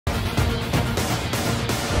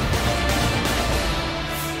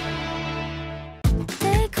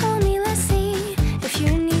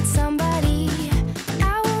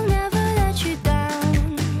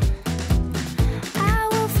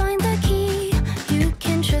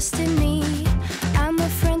destiny. I'm a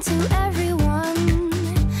friend to everyone,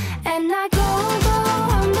 and I go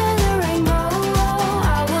under the rainbow.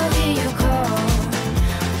 I will hear you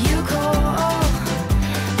call,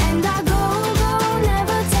 and I go,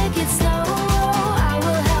 never take it slow. I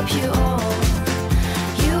will help you all,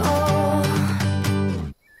 you all.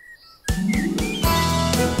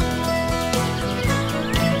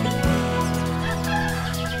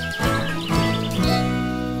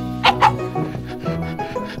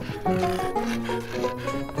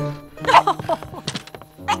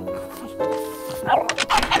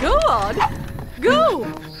 Go on, go!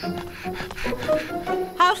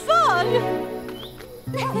 Have fun!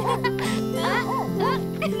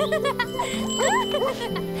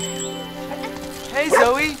 Hey,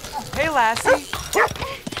 Zoe. Hey, Lassie.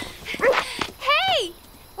 Hey!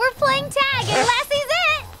 We're playing tag and Lassie's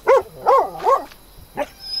it!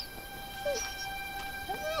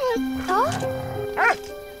 Oh?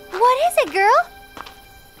 What is it, girl?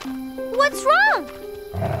 What's wrong?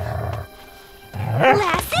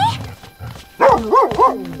 Lassie?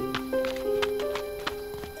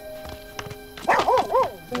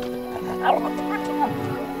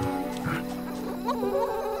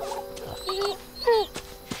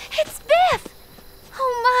 It's Biff!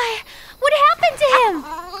 Oh my! What happened to him?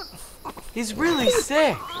 He's really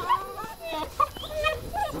sick.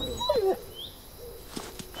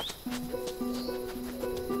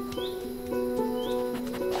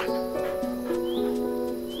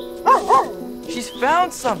 She's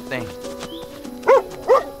found something.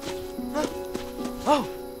 Oh,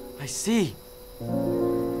 I see.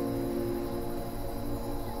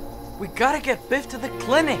 We gotta get Biff to the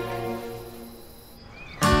clinic.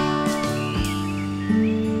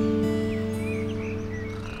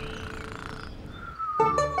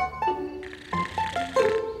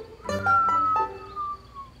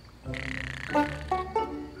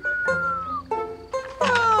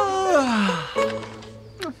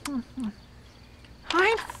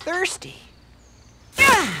 I'm thirsty.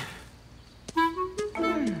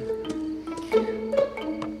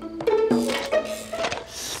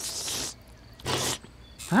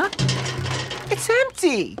 Huh? It's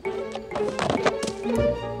empty.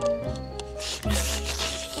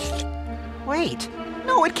 Wait,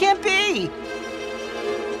 no, it can't be.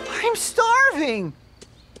 I'm starving.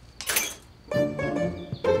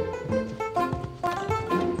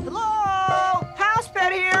 Hello? House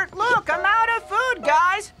pet here. Look, I'm out of food,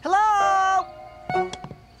 guys. Hello?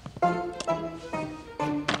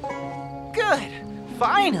 Good.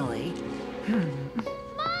 Finally.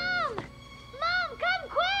 Mom! Mom, come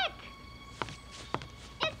quick!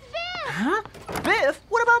 It's Biff! Huh? Biff?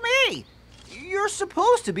 What about me? You're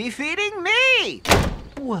supposed to be feeding me.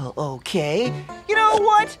 Well, okay. You know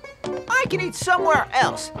what? I can eat somewhere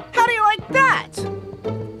else. How do you like that?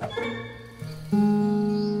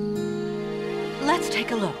 Let's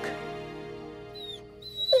take a look.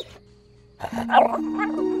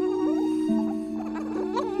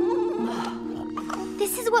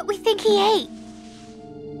 This is what we think he ate.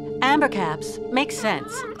 Amber caps. Makes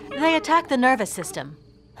sense. They attack the nervous system.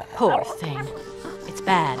 Poor thing. It's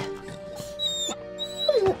bad.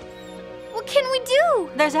 What can we do?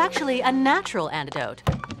 There's actually a natural antidote.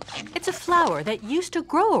 It's a flower that used to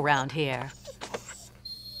grow around here.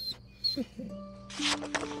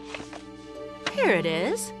 Here it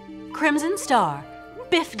is. Crimson Star.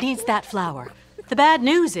 Biff needs that flower. The bad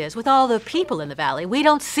news is, with all the people in the valley, we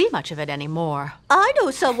don't see much of it anymore. I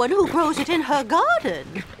know someone who grows it in her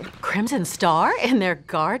garden. Crimson Star in their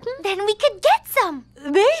garden? Then we could get some.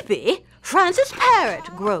 Maybe. Frances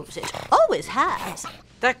Parrott grows it. Always has.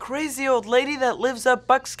 That crazy old lady that lives up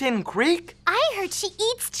Buckskin Creek? I heard she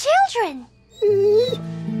eats children.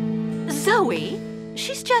 Zoe,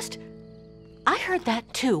 she's just... I heard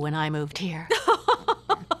that too when I moved here.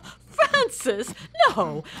 Frances,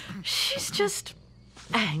 no. She's just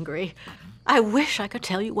angry. I wish I could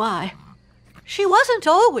tell you why. She wasn't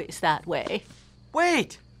always that way.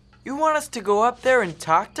 Wait, you want us to go up there and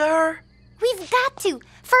talk to her? We've got to,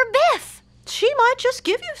 for Biff. She might just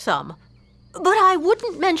give you some. But I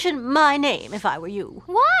wouldn't mention my name if I were you.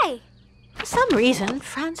 Why? For some reason,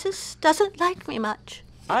 Frances doesn't like me much.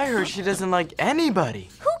 I heard she doesn't like anybody.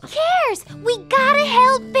 Who cares? We gotta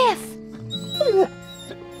help Biff.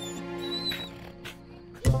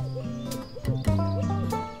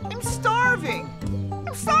 I'm starving.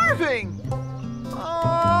 I'm starving.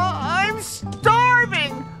 Oh, I'm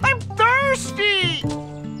starving. I'm thirsty.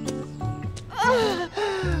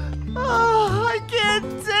 Oh, I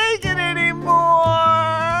can't take it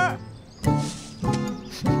anymore.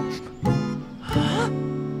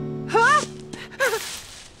 Huh?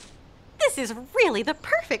 This is really the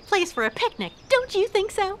perfect place for a picnic. Don't you think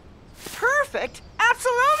so? Perfect?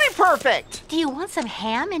 Absolutely perfect! Do you want some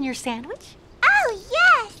ham in your sandwich? Oh,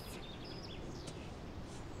 yes!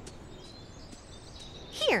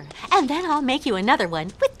 Here, and then I'll make you another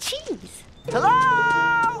one with cheese.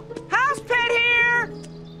 Hello? House pet here?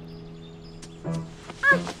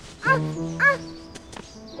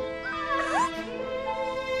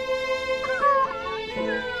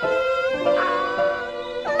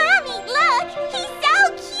 Mommy, look! He's so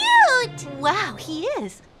cute! Wow, he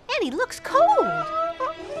is. And he looks cold.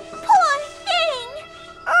 Poor thing!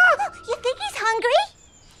 Oh, you think he's hungry?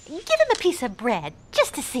 Give him a piece of bread,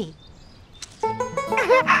 just to see.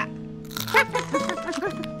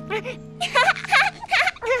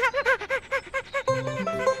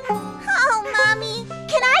 Oh, Mommy,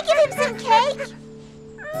 can I give him some cake?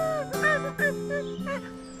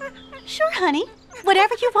 Sure, honey.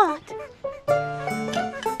 Whatever you want.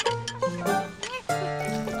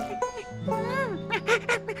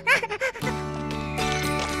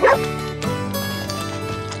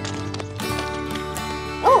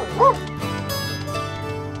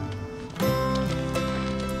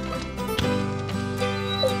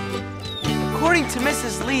 According to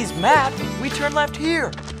Mrs. Lee's map, we turn left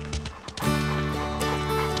here.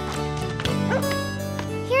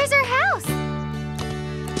 Here's our house.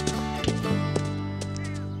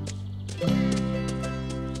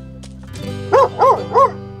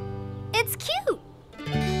 It's cute.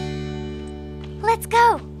 Let's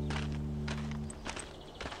go.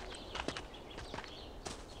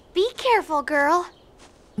 Be careful, girl.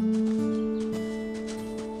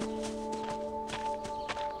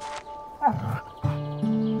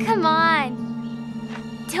 Come on.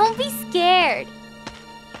 Don't be scared.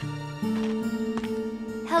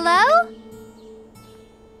 Hello?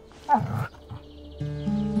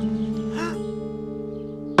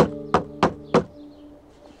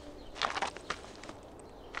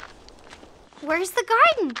 Where's the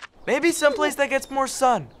garden? Maybe someplace that gets more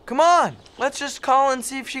sun. Come on, let's just call and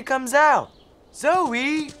see if she comes out.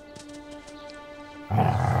 Zoe!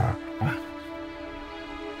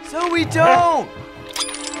 Zoe, don't!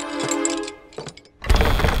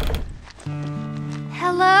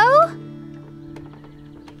 Hello?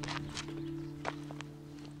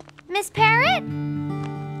 Miss Parrot?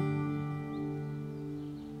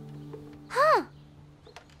 Huh.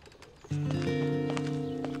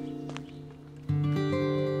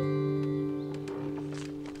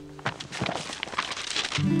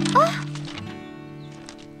 Oh.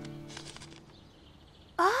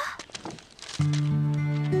 Oh.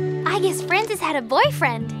 I guess Francis had a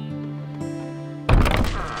boyfriend.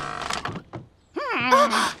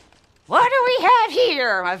 What do we have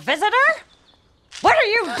here? A visitor? What are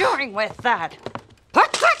you doing with that?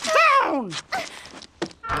 Put that down!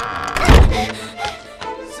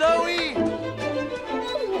 Zoe!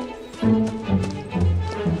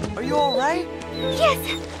 Are you all right? Yes.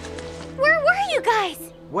 Where were you guys?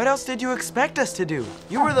 What else did you expect us to do?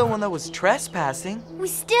 You were the one that was trespassing. We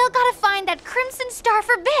still gotta find that crimson star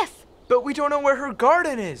for Biff. But we don't know where her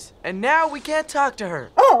garden is. And now we can't talk to her.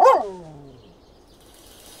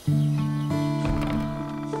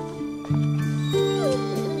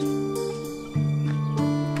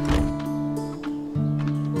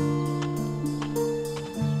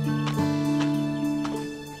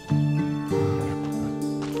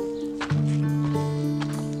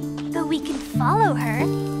 But we can follow her.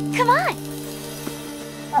 Come on.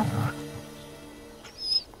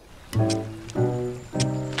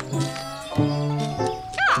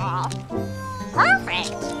 Ah,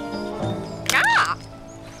 perfect. Ah.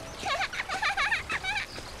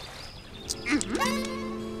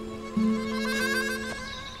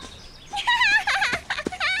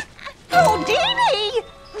 Houdini!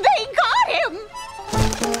 They got him!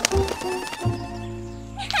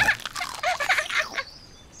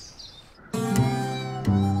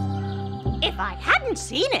 If I hadn't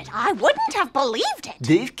seen it, I wouldn't have believed it.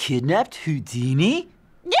 They've kidnapped Houdini?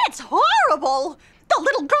 It's horrible! The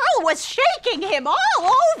little girl was shaking him all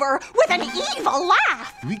over with an evil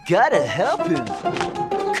laugh. We gotta help him.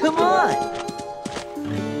 Come on.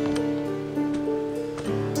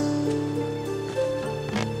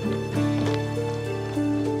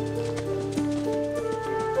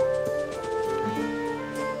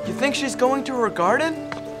 You think she's going to her garden?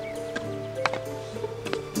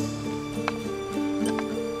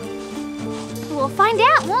 We'll find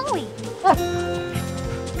out, won't we?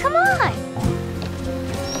 Come on.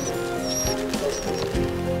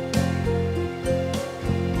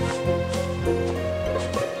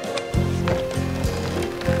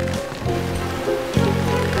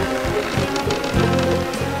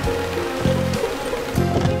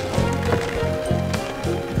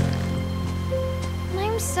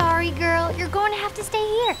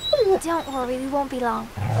 Don't worry, we won't be long.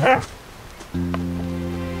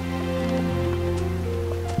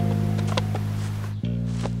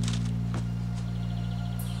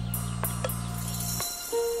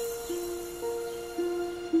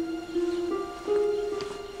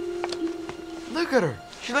 Look at her.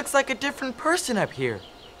 She looks like a different person up here.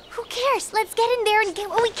 Who cares? Let's get in there and get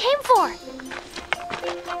what we came for.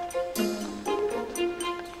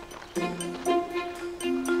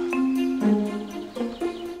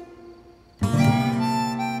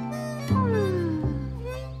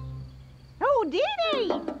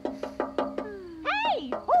 Houdini!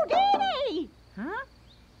 Hey, Houdini! Huh?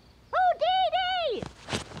 Houdini!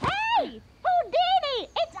 Hey, Houdini!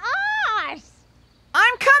 It's us!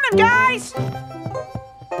 I'm coming, guys!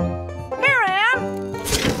 Here I am!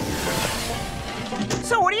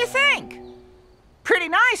 So what do you think? Pretty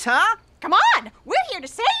nice, huh? Come on, we're here to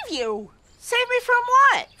save you. Save me from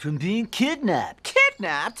what? From being kidnapped.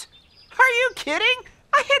 Kidnapped? Are you kidding?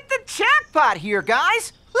 I hit the jackpot here,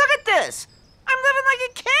 guys. Look at this. I'm living like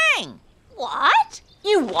a king. What?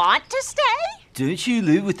 You want to stay? Don't you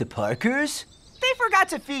live with the Parkers? They forgot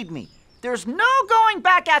to feed me. There's no going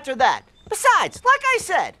back after that. Besides, like I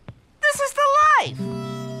said, this is the life.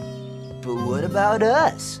 But what about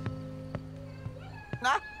us?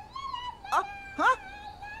 Huh?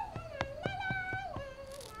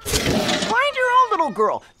 Find your own little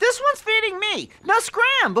girl. This one's feeding me. Now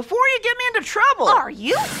scram before you get me into trouble. Are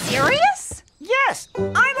you serious? Yes,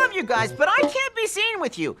 I love you guys, but I can't be seen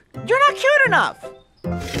with you. You're not cute enough.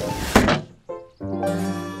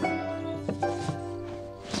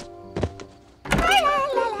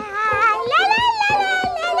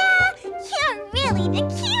 You're really the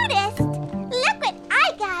cutest. Look what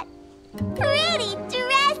I got. Pretty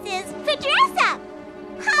dresses for dress up.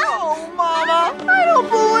 Oh, Mama, I don't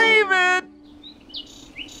believe it.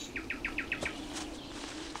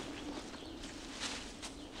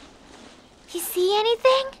 You see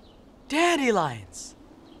anything? Dandelions.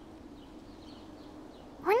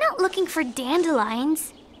 We're not looking for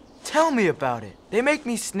dandelions. Tell me about it. They make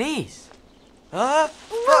me sneeze. Well,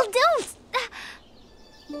 don't.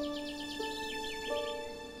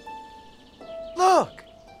 Look!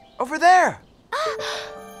 Over there!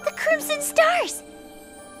 The crimson stars.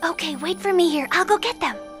 Okay, wait for me here. I'll go get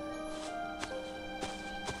them.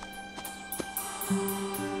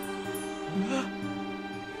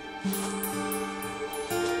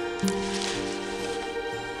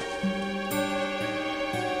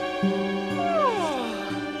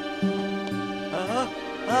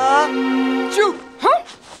 Shoot! Huh?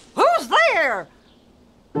 Who's there?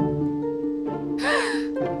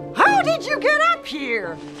 How did you get up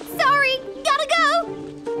here? Sorry, gotta go.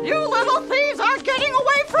 You little thieves aren't getting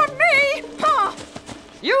away from me! Huh?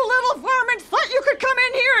 You little varmints thought you could come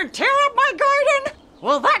in here and tear up my garden?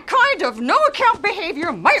 Well, that kind of no-account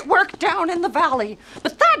behavior might work down in the valley,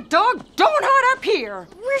 but that dog don't hurt up here.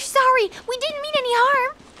 We're sorry. We didn't mean any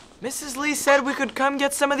harm. Mrs. Lee said we could come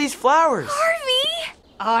get some of these flowers. Harvey!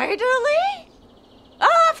 Idly?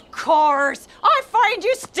 Of course! I find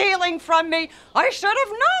you stealing from me. I should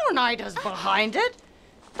have known Ida's behind it.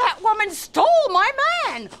 That woman stole my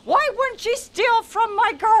man. Why wouldn't she steal from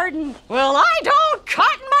my garden? Well, I don't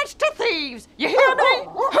cut much to thieves. You hear me?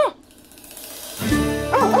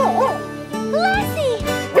 Lassie!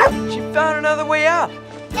 She found another way up.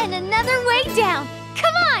 And another way down.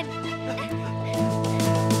 Come on!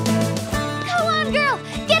 Come on, girl!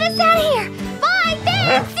 Get us out of here! Bye!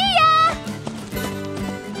 Thanks! See ya!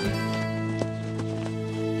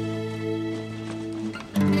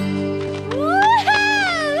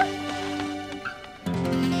 Woohoo!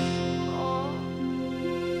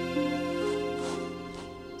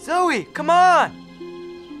 Zoe, come on!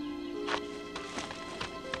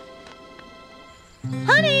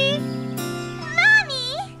 Honey!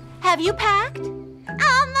 Mommy! Have you packed?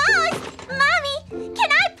 Almost! Mommy,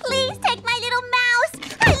 can I please take my little mouse?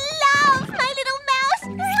 I love my little mouse!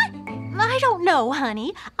 I don't know,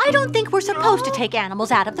 honey. I don't think we're supposed to take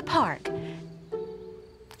animals out of the park.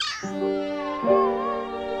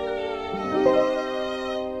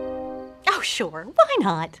 Oh, sure. Why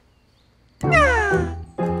not? Yay!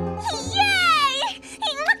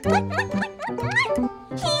 He's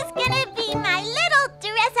gonna be my little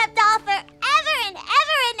dress-up doll forever and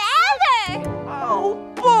ever and ever! Oh,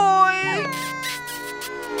 boy!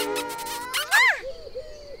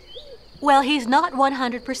 Well, he's not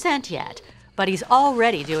 100% yet, but he's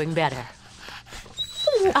already doing better.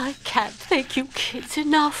 I can't thank you kids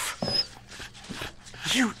enough.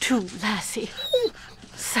 You too, Lassie.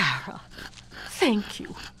 Sarah, thank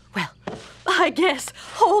you. Well, I guess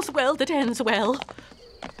all's well that ends well.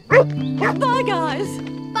 Bye, guys.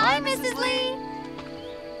 Bye, Mrs. Lee.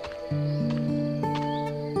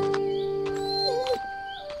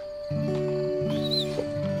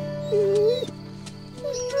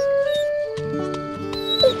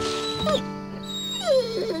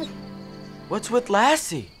 What's with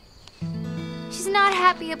Lassie? She's not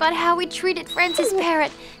happy about how we treated Francis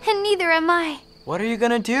Parrot, and neither am I. What are you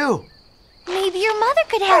gonna do? Maybe your mother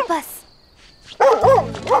could help us.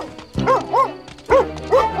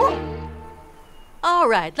 All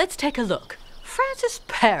right, let's take a look. Frances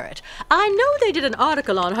Parrott. I know they did an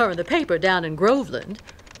article on her in the paper down in Groveland.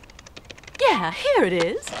 Yeah, here it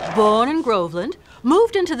is. Born in Groveland,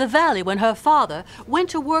 moved into the valley when her father went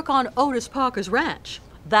to work on Otis Parker's ranch.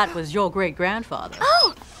 That was your great-grandfather.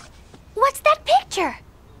 Oh, what's that picture?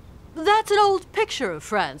 That's an old picture of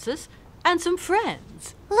Frances and some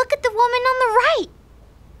friends. Look at the woman on the right.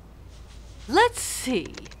 Let's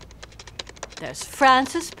see. There's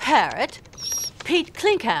Frances Parrott, Pete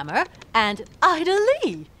Klinkhammer, and Ida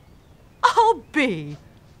Lee. Oh, Bea,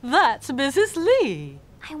 that's Mrs. Lee.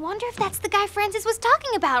 I wonder if that's the guy Francis was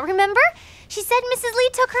talking about, remember? She said Mrs. Lee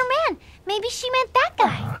took her man. Maybe she meant that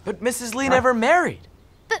guy. But Mrs. Lee never married.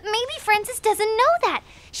 But maybe Frances doesn't know that.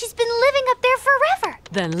 She's been living up there forever.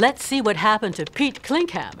 Then let's see what happened to Pete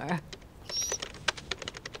Klinkhammer.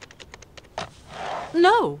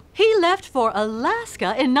 No, he left for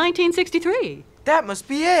Alaska in 1963. That must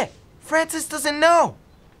be it. Francis doesn't know.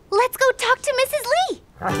 Let's go talk to Mrs. Lee.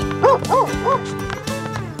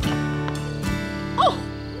 Oh,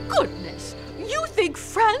 goodness. You think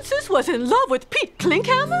Frances was in love with Pete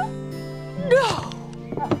Klinkhammer? No.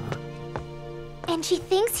 And she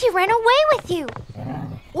thinks he ran away with you.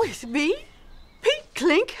 With me? Pete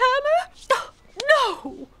Klinkhammer? Oh,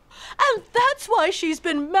 no. And that's why she's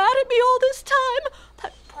been mad at me all this time?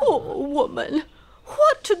 That poor woman.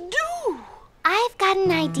 What to do? I've got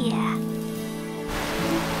an idea.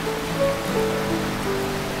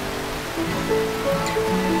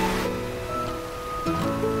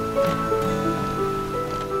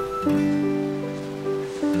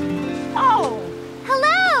 Oh,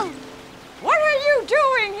 Hello! what are you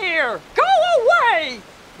doing here? Go away!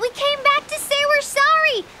 We came back to say we're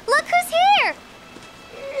sorry. Look who's here.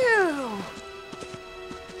 You.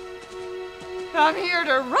 I'm here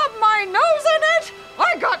to rub my nose in it?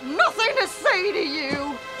 I got nothing to say to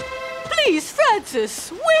you. Please,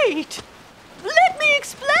 Frances, wait. Let me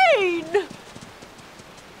explain.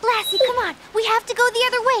 Lassie, come on. We have to go the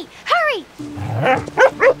other way. Hurry!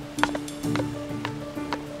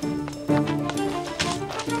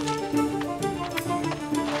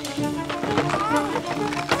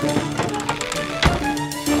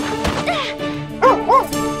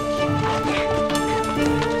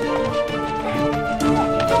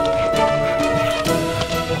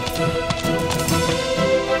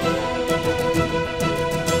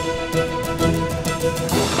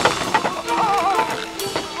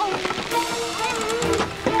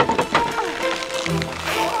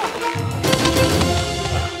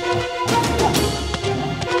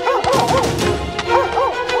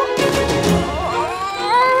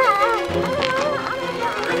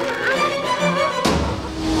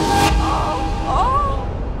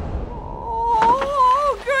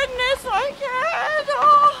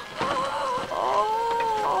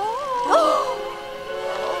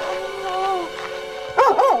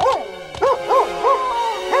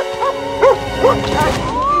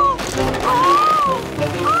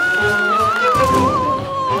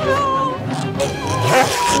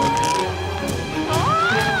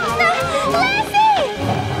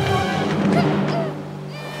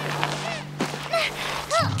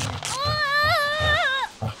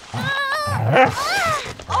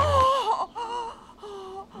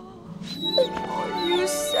 You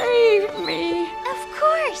saved me. Of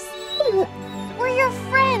course. We're your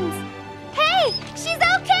friends. Hey, she's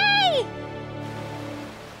okay!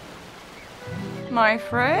 My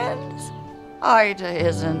friends? Ida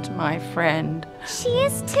isn't my friend. She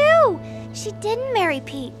is too. She didn't marry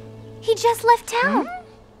Pete. He just left town.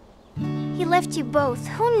 He left you both.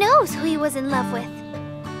 Who knows who he was in love with?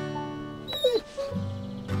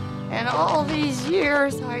 And all these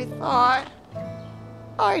years I thought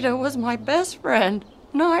Ida was my best friend,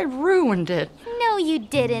 and I ruined it. No, you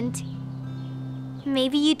didn't.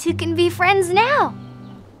 Maybe you two can be friends now.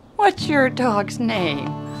 What's your dog's name?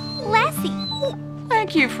 Lassie.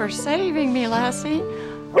 Thank you for saving me, Lassie.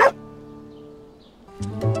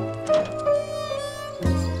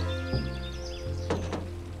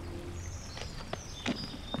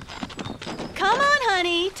 Come on,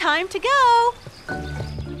 honey. Time to go.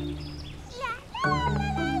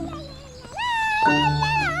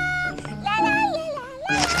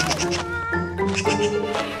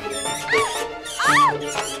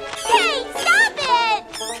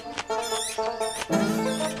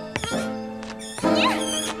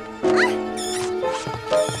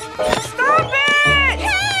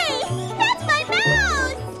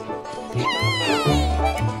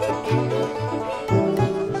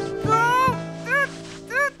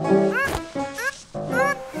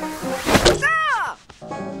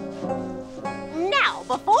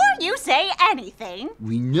 you say anything.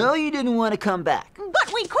 We know you didn't want to come back.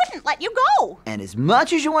 But we couldn't let you go. And as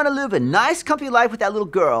much as you want to live a nice, comfy life with that little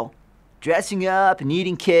girl, dressing up and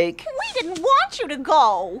eating cake, We didn't want you to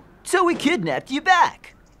go. so we kidnapped you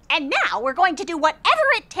back. And now we're going to do whatever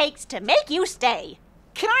it takes to make you stay.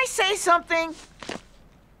 Can I say something?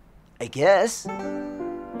 I guess.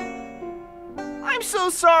 I'm so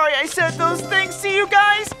sorry I said those things to you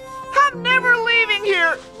guys. I'm never leaving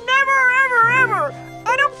here. Never, ever, ever.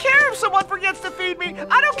 I don't care if someone forgets to feed me.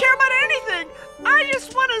 I don't care about anything. I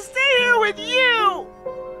just want to stay here with you.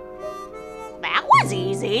 That was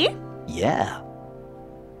easy. Yeah.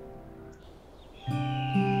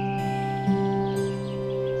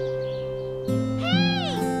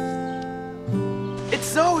 It's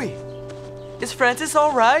Zoe. Is Frances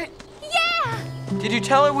all right? Yeah, Did you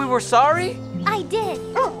tell her we were sorry? I did.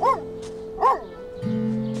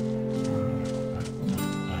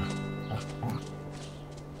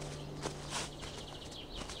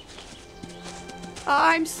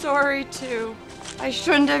 I'm sorry, too. I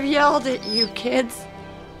shouldn't have yelled at you, kids.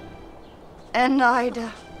 And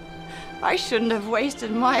I shouldn't have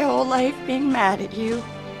wasted my whole life being mad at you.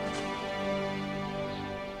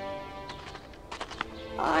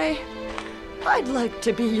 I'd like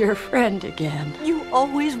to be your friend again. You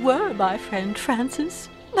always were my friend, Francis.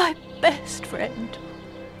 My best friend.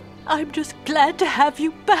 I'm just glad to have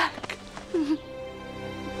you back.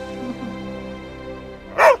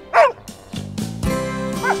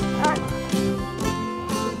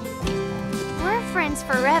 We're friends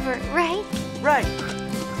forever, right? Right.